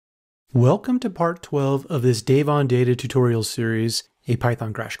Welcome to part 12 of this Dave on Data tutorial series, a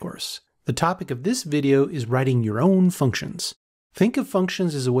Python crash course. The topic of this video is writing your own functions. Think of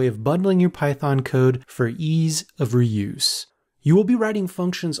functions as a way of bundling your Python code for ease of reuse. You will be writing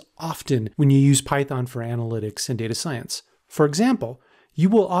functions often when you use Python for analytics and data science. For example, you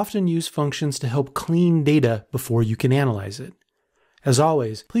will often use functions to help clean data before you can analyze it. As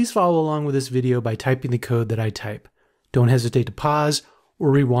always, please follow along with this video by typing the code that I type. Don't hesitate to pause or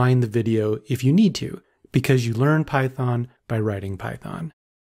rewind the video if you need to, because you learn Python by writing Python.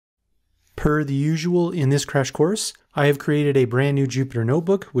 Per the usual in this crash course, I have created a brand new Jupyter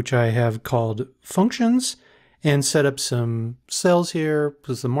notebook, which I have called Functions, and set up some cells here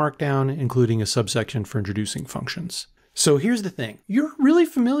with some markdown, including a subsection for introducing functions. So here's the thing. You're really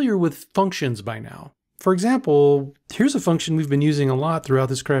familiar with functions by now. For example, here's a function we've been using a lot throughout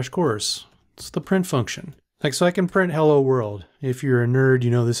this crash course. It's the print function. So I can print hello world. If you're a nerd, you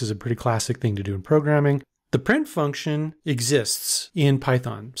know this is a pretty classic thing to do in programming. The print function exists in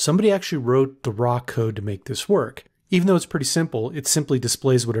Python. Somebody actually wrote the raw code to make this work. Even though it's pretty simple, it simply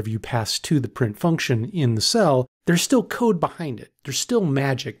displays whatever you pass to the print function in the cell. There's still code behind it. There's still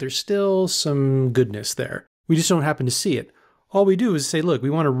magic. There's still some goodness there. We just don't happen to see it. All we do is say, look, we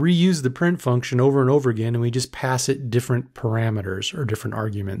want to reuse the print function over and over again, and we just pass it different parameters or different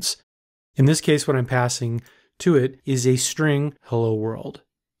arguments. In this case, what I'm passing to it is a string hello world.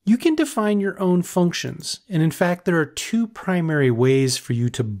 You can define your own functions, and in fact, there are two primary ways for you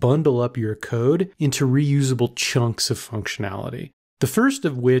to bundle up your code into reusable chunks of functionality. The first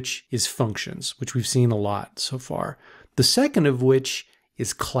of which is functions, which we've seen a lot so far. The second of which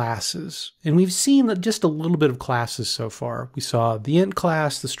is classes, and we've seen just a little bit of classes so far. We saw the int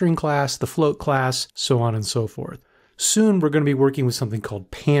class, the string class, the float class, so on and so forth. Soon, we're going to be working with something called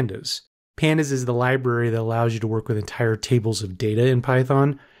pandas. Pandas is the library that allows you to work with entire tables of data in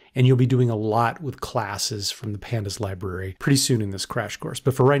Python, and you'll be doing a lot with classes from the pandas library pretty soon in this crash course.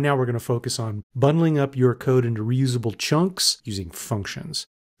 But for right now, we're going to focus on bundling up your code into reusable chunks using functions.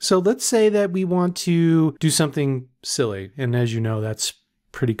 So let's say that we want to do something silly, and as you know, that's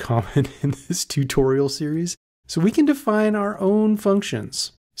pretty common in this tutorial series. So we can define our own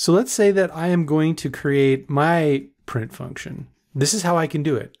functions. So let's say that I am going to create my print function. This is how I can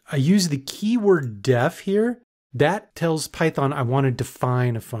do it. I use the keyword def here. That tells Python I want to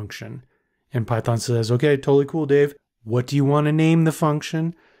define a function. And Python says, okay, totally cool, Dave. What do you want to name the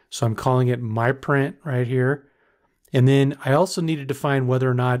function? So I'm calling it myPrint right here. And then I also need to define whether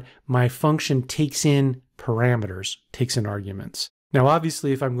or not my function takes in parameters, takes in arguments. Now,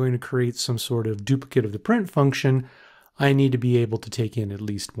 obviously, if I'm going to create some sort of duplicate of the print function, I need to be able to take in at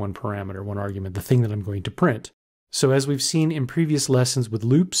least one parameter, one argument, the thing that I'm going to print. So as we've seen in previous lessons with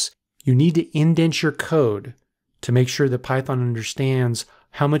loops, you need to indent your code to make sure that Python understands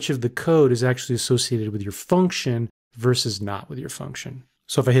how much of the code is actually associated with your function versus not with your function.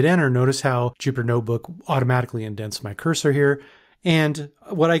 So if I hit enter, notice how Jupyter Notebook automatically indents my cursor here. And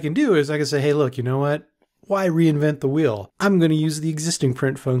what I can do is I can say, hey, look, you know what? Why reinvent the wheel? I'm going to use the existing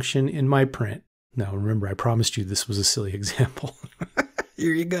print function in my print. Now, remember, I promised you this was a silly example.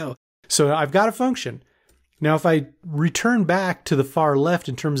 Here you go. So I've got a function. Now, if I return back to the far left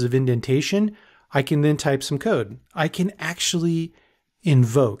in terms of indentation, I can then type some code. I can actually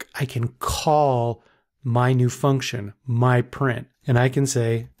invoke, I can call my new function, myPrint, and I can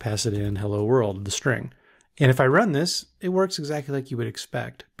say, pass it in hello world, the string. And if I run this, it works exactly like you would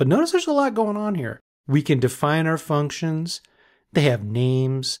expect. But notice there's a lot going on here. We can define our functions. They have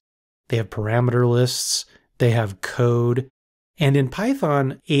names. They have parameter lists. They have code. And in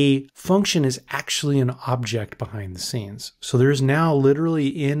Python, a function is actually an object behind the scenes. So there's now literally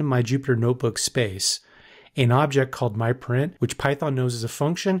in my Jupyter Notebook space, an object called myPrint, which Python knows is a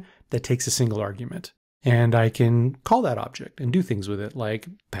function that takes a single argument. And I can call that object and do things with it, like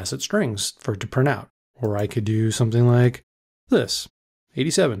pass it strings for it to print out. Or I could do something like this,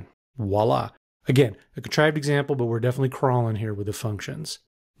 87, voila. Again, a contrived example, but we're definitely crawling here with the functions.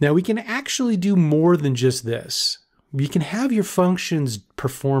 Now we can actually do more than just this. You can have your functions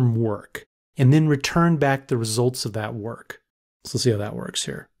perform work and then return back the results of that work. So let's see how that works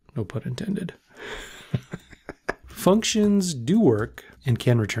here. No pun intended. Functions do work and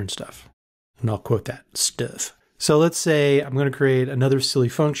can return stuff. And I'll quote that, stuff. So let's say I'm going to create another silly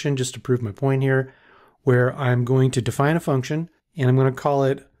function just to prove my point here, where I'm going to define a function and I'm going to call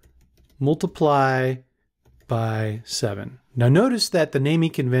it multiply by 7. Now notice that the naming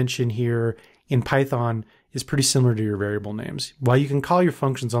convention here in Python is pretty similar to your variable names. While you can call your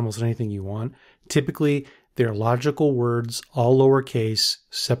functions almost anything you want, typically they're logical words, all lowercase,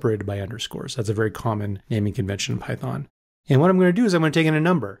 separated by underscores. That's a very common naming convention in Python. And what I'm going to do is I'm going to take in a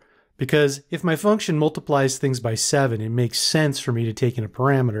number. Because if my function multiplies things by 7, it makes sense for me to take in a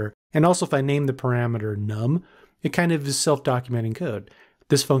parameter. And also if I name the parameter num, it kind of is self-documenting code.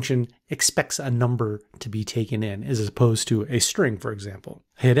 This function expects a number to be taken in as opposed to a string, for example.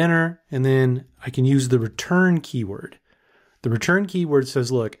 I hit enter, and then I can use the return keyword. The return keyword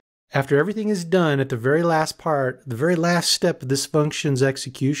says, look, after everything is done at the very last part, the very last step of this function's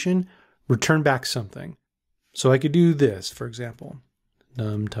execution, return back something. So I could do this, for example,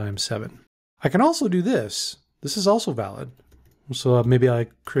 num times 7. I can also do this. This is also valid. So maybe I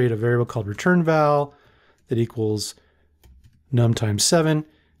create a variable called return val that equals num times 7,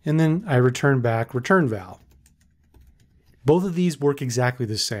 and then I return back return val. Both of these work exactly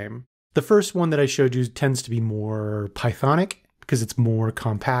the same. The first one that I showed you tends to be more Pythonic because it's more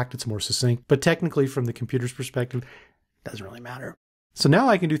compact, it's more succinct, but technically from the computer's perspective, it doesn't really matter. So now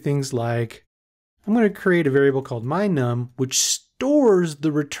I can do things like, I'm going to create a variable called mynum, which stores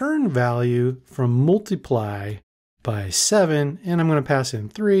the return value from multiply by 7, and I'm going to pass in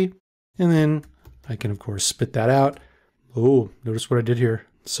 3, and then I can of course spit that out. Oh, notice what I did here.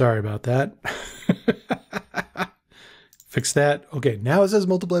 Sorry about that. Fix that. Okay, now it says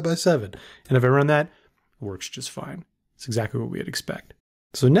multiply by 7. And if I run that, it works just fine. It's exactly what we'd expect.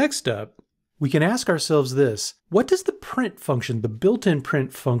 So next up, we can ask ourselves this. What does the print function, the built-in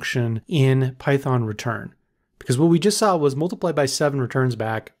print function in Python return? Because what we just saw was multiply by 7 returns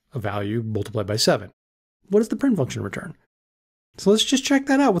back a value multiplied by 7. What does the print function return? So let's just check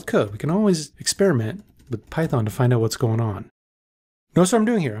that out with code. We can always experiment with Python to find out what's going on. Notice what I'm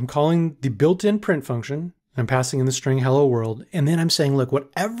doing here. I'm calling the built-in print function. I'm passing in the string hello world. And then I'm saying, look,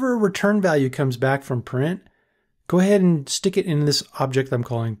 whatever return value comes back from print, go ahead and stick it in this object I'm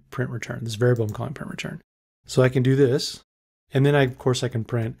calling print return, this variable I'm calling print return. So I can do this. And then of course I can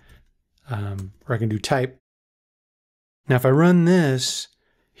print, or I can do type. Now if I run this,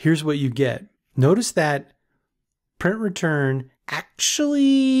 here's what you get. Notice that print return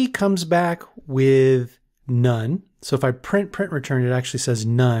actually comes back with none. So if I print return, it actually says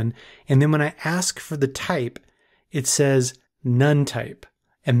none. And then when I ask for the type, it says none type.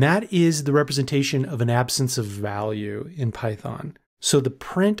 And that is the representation of an absence of value in Python. So the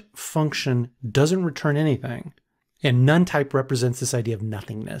print function doesn't return anything. And none type represents this idea of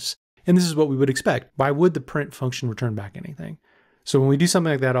nothingness. And this is what we would expect. Why would the print function return back anything? So when we do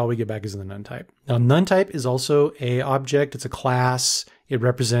something like that, all we get back is the none type. Now, none type is also an object. It's a class. It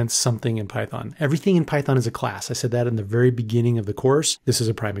represents something in Python. Everything in Python is a class. I said that in the very beginning of the course. This is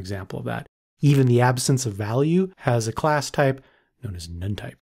a prime example of that. Even the absence of value has a class type known as none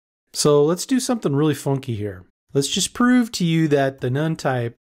type. So let's do something really funky here. Let's just prove to you that the none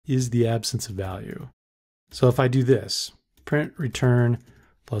type is the absence of value. So if I do this, print return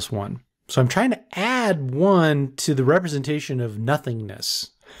plus 1. So I'm trying to add 1 to the representation of nothingness.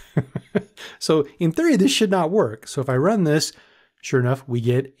 So in theory, this should not work. So if I run this, sure enough, we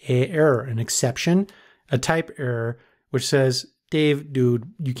get an error, an exception, a type error, which says, Dave,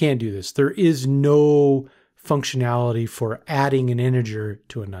 dude, you can't do this. There is no functionality for adding an integer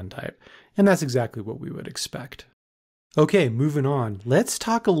to a none type. And that's exactly what we would expect. Okay, moving on. Let's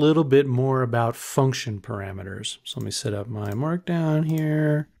talk a little bit more about function parameters. So let me set up my markdown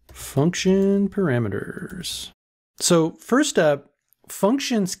here. Function parameters. So first up,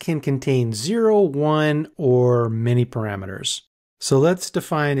 functions can contain 0, 1, or many parameters. So let's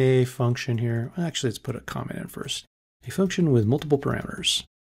define a function here. Actually, let's put a comment in first. A function with multiple parameters.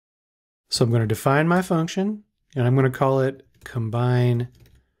 So I'm going to define my function, and I'm going to call it combine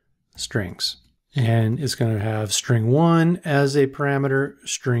strings. And it's going to have string 1 as a parameter,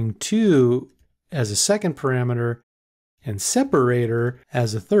 string 2 as a second parameter, and separator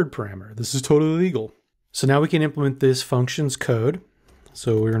as a third parameter. This is totally legal. So now we can implement this function's code.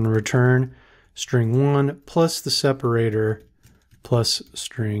 So we're going to return string 1 plus the separator plus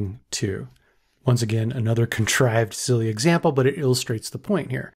string 2. Once again, another contrived, silly example, but it illustrates the point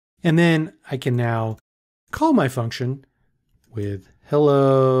here. And then I can now call my function with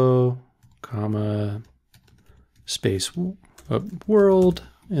hello, comma, space world,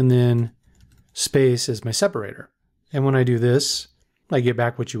 and then space as my separator. And when I do this, I get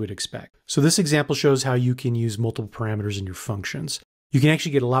back what you would expect. So this example shows how you can use multiple parameters in your functions. You can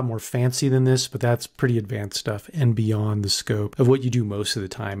actually get a lot more fancy than this, but that's pretty advanced stuff and beyond the scope of what you do most of the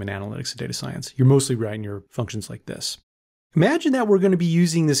time in analytics and data science. You're mostly writing your functions like this. Imagine that we're going to be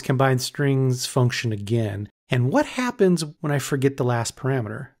using this combined strings function again. And what happens when I forget the last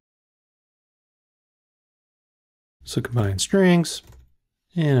parameter? So combine strings,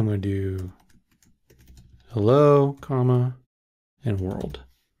 and I'm going to do hello, comma, and world.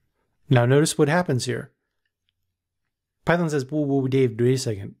 Now notice what happens here. Python says, whoa, Dave, wait a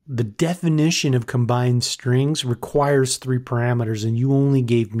second. The definition of combined strings requires 3 parameters and you only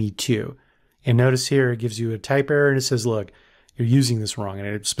gave me 2. And notice here, it gives you a type error and it says, look, you're using this wrong. And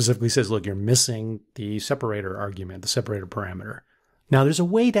it specifically says, look, you're missing the separator argument, the separator parameter. Now there's a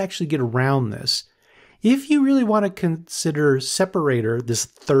way to actually get around this. If you really want to consider separator, this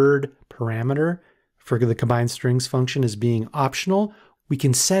 3rd parameter for the combined strings function, as being optional, we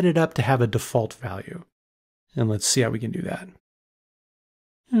can set it up to have a default value. And let's see how we can do that.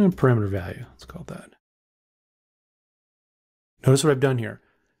 And parameter value, let's call it that. Notice what I've done here.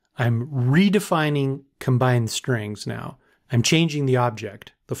 I'm redefining combined strings now. I'm changing the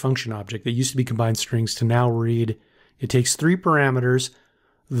object, the function object that used to be combined strings, to now read. It takes 3 parameters,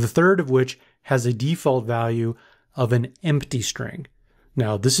 the 3rd of which has a default value of an empty string.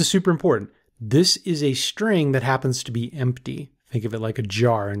 Now, this is super important. This is a string that happens to be empty. Think of it like a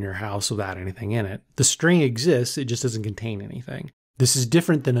jar in your house without anything in it. The string exists, it just doesn't contain anything. This is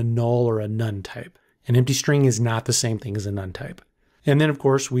different than a null or a none type. An empty string is not the same thing as a none type. And then, of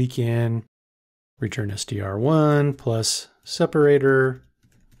course, we can return str1 plus separator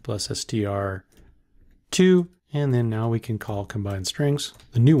plus str2. And then now we can call combined strings,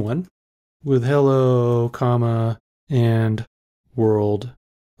 the new one, with hello, comma, and world.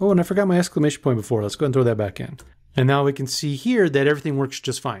 Oh, and I forgot my exclamation point before. Let's go ahead and throw that back in. And now we can see here that everything works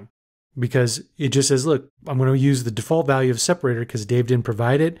just fine because it just says, look, I'm going to use the default value of separator because Dave didn't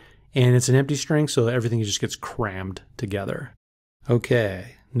provide it. And it's an empty string, so everything just gets crammed together.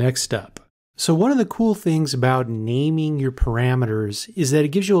 Okay, next up. So one of the cool things about naming your parameters is that it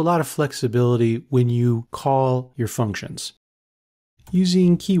gives you a lot of flexibility when you call your functions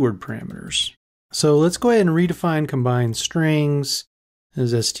using keyword parameters. So let's go ahead and redefine combined strings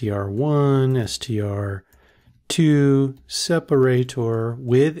as str1, str2, separator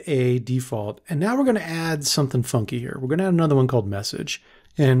with a default. And now we're going to add something funky here. We're going to add another one called message.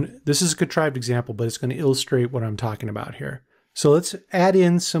 And this is a contrived example, but it's going to illustrate what I'm talking about here. So let's add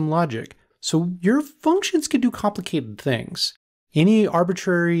in some logic. So your functions can do complicated things. Any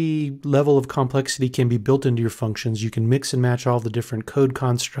arbitrary level of complexity can be built into your functions. You can mix and match all the different code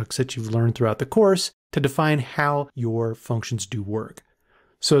constructs that you've learned throughout the course to define how your functions do work.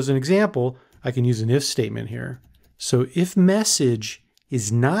 So as an example, I can use an if statement here. So if message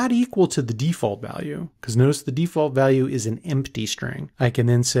is not equal to the default value, because notice the default value is an empty string, I can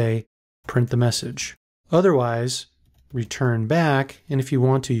then say print the message. Otherwise, return back, and if you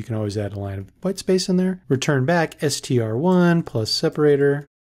want to, you can always add a line of white space in there. Return back str1 plus separator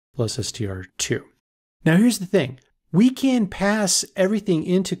plus str2. Now here's the thing. We can pass everything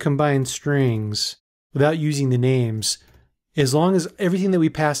into combined strings without using the names as long as everything that we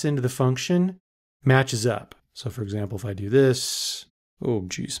pass into the function matches up. So for example, if I do this, oh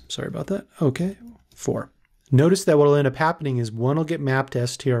geez, sorry about that. Okay, 4. Notice that what will end up happening is 1 will get mapped to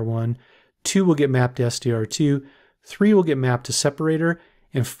str1, 2 will get mapped to str2, 3 will get mapped to separator,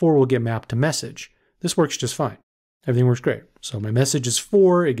 and 4 will get mapped to message. This works just fine. Everything works great. So my message is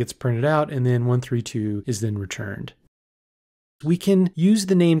 4, it gets printed out, and then 132 is then returned. We can use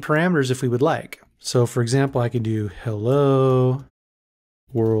the named parameters if we would like. So for example, I can do hello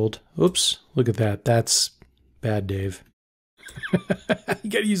world. Oops, look at that. That's bad, Dave.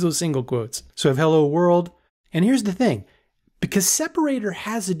 You gotta use those single quotes. So I have hello world, and here's the thing. Because separator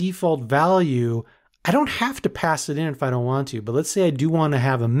has a default value, I don't have to pass it in if I don't want to, but let's say I do want to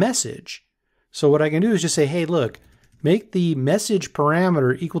have a message. So what I can do is just say, hey, look, make the message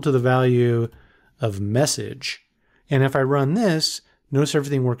parameter equal to the value of message. And if I run this, notice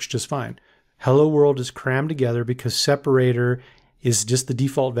everything works just fine. Hello world is crammed together because separator is just the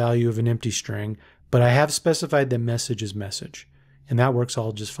default value of an empty string, but I have specified that message is message, and that works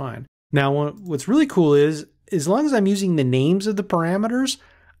all just fine. Now, what's really cool is, as long as I'm using the names of the parameters,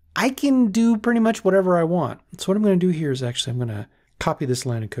 I can do pretty much whatever I want. So what I'm going to do here is actually I'm going to copy this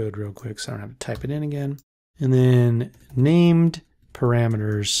line of code real quick so I don't have to type it in again. And then named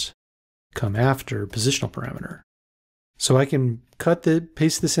parameters come after positional parameter. So I can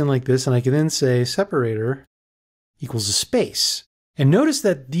paste this in like this, and I can then say separator equals a space. And notice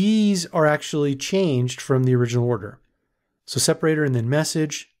that these are actually changed from the original order. So separator and then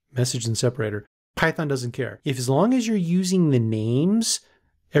message, message and separator. Python doesn't care. As long as you're using the names,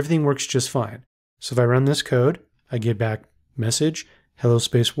 everything works just fine. So if I run this code, I get back message, hello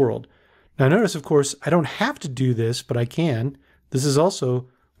space world. Now notice, of course, I don't have to do this, but I can. This is also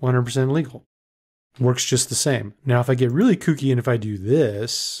 100% legal. Works just the same. Now, if I get really kooky and if I do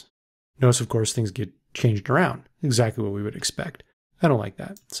this, notice, of course, things get changed around. Exactly what we would expect. I don't like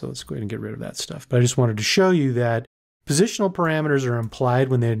that. So let's go ahead and get rid of that stuff. But I just wanted to show you that positional parameters are implied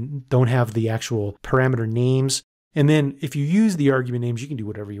when they don't have the actual parameter names. And then if you use the argument names, you can do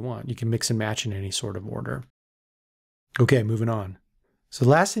whatever you want. You can mix and match in any sort of order. Okay, moving on. So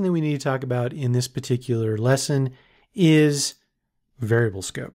the last thing that we need to talk about in this particular lesson is variable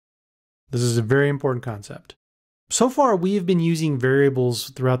scope. This is a very important concept. So far, we have been using variables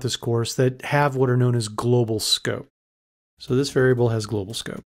throughout this course that have what are known as global scope. So this variable has global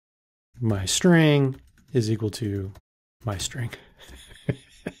scope. My string is equal to my string.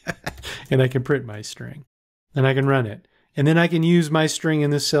 And I can print my string. And I can run it. And then I can use my string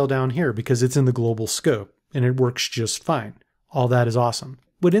in this cell down here because it's in the global scope. And it works just fine. All that is awesome.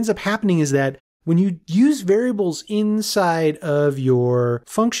 What ends up happening is that when you use variables inside of your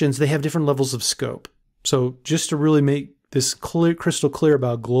functions, they have different levels of scope. So just to really make this crystal clear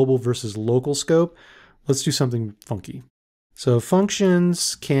about global versus local scope, let's do something funky. So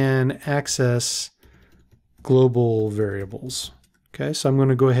functions can access global variables. Okay, so I'm going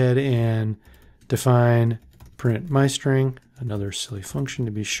to go ahead and define print myString, another silly function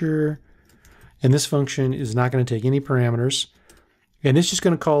to be sure. And this function is not going to take any parameters. And it's just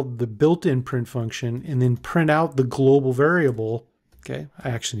going to call the built-in print function and then print out the global variable. Okay, I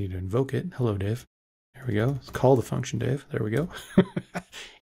actually need to invoke it. Hello, Dave. There we go. Let's call the function, Dave. There we go.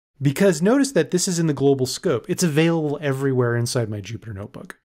 Because notice that this is in the global scope. It's available everywhere inside my Jupyter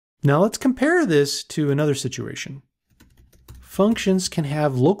Notebook. Now let's compare this to another situation. Functions can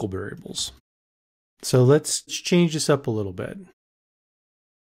have local variables. So let's change this up a little bit.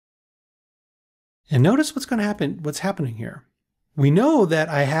 And notice what's going to happen, what's happening here. We know that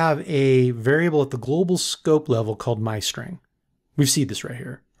I have a variable at the global scope level called myString. We see this right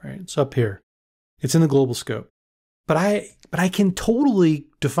here, right? It's up here. It's in the global scope. But I can totally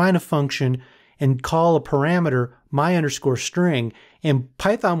define a function and call a parameter my_string, and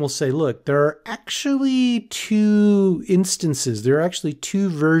Python will say, look, there are actually two instances. There are actually two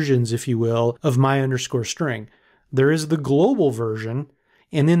versions, if you will, of my_string. There is the global version,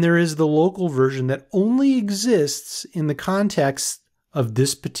 and then there is the local version that only exists in the context of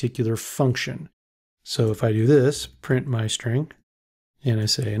this particular function. So if I do this, print myString, and I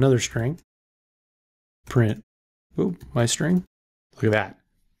say another string, print myString, look at that.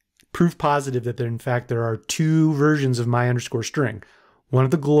 Proof positive that in fact there are two versions of my_string. One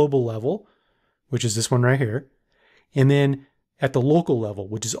at the global level, which is this one right here, and then at the local level,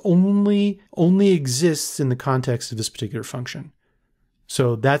 which is only exists in the context of this particular function.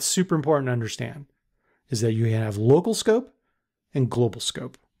 So that's super important to understand, is that you have local scope and global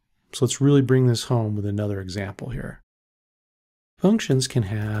scope. So let's really bring this home with another example here. Functions can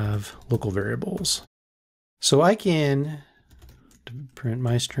have local variables. So I can print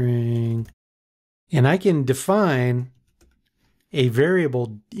myString, and I can define a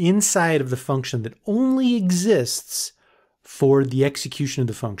variable inside of the function that only exists for the execution of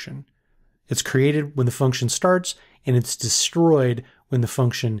the function. It's created when the function starts, and it's destroyed when the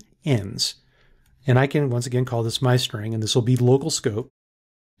function ends. And I can, once again, call this myString, and this will be local scope.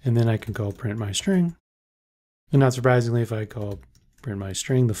 And then I can call print myString. And not surprisingly, if I call print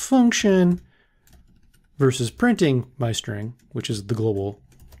myString the function versus printing myString, which is the global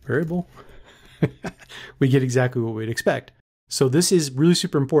variable, we get exactly what we'd expect. So this is really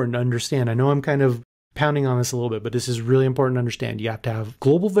super important to understand. I know I'm kind of pounding on this a little bit, but this is really important to understand. You have to have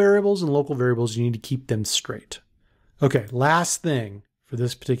global variables and local variables. You need to keep them straight. Okay, last thing for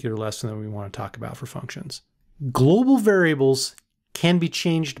this particular lesson that we want to talk about for functions. Global variables can be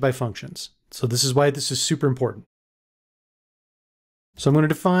changed by functions. So this is why this is super important. So I'm going to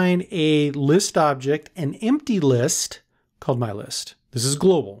define a list object, an empty list called myList. This is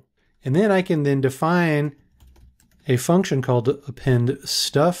global. And then I can then define a function called append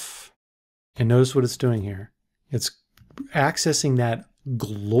stuff. And notice what it's doing here. It's accessing that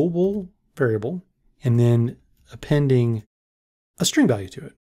global variable and then appending a string value to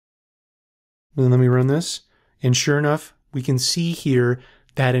it. And then let me run this. And sure enough, we can see here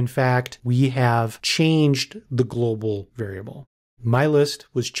that in fact, we have changed the global variable. MyList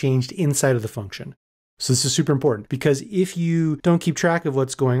was changed inside of the function. So this is super important because if you don't keep track of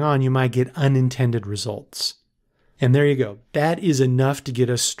what's going on, you might get unintended results. And there you go. That is enough to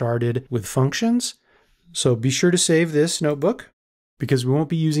get us started with functions. So be sure to save this notebook because we won't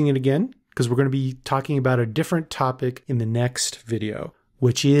be using it again because we're going to be talking about a different topic in the next video,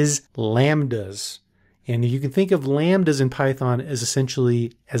 which is lambdas. And you can think of lambdas in Python as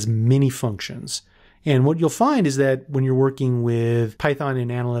essentially as mini functions. And what you'll find is that when you're working with Python in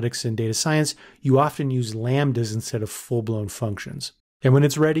analytics and data science, you often use lambdas instead of full-blown functions. And when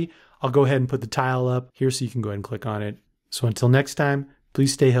it's ready, I'll go ahead and put the tile up here so you can go ahead and click on it. So until next time,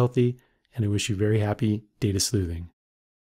 please stay healthy, and I wish you very happy data sleuthing.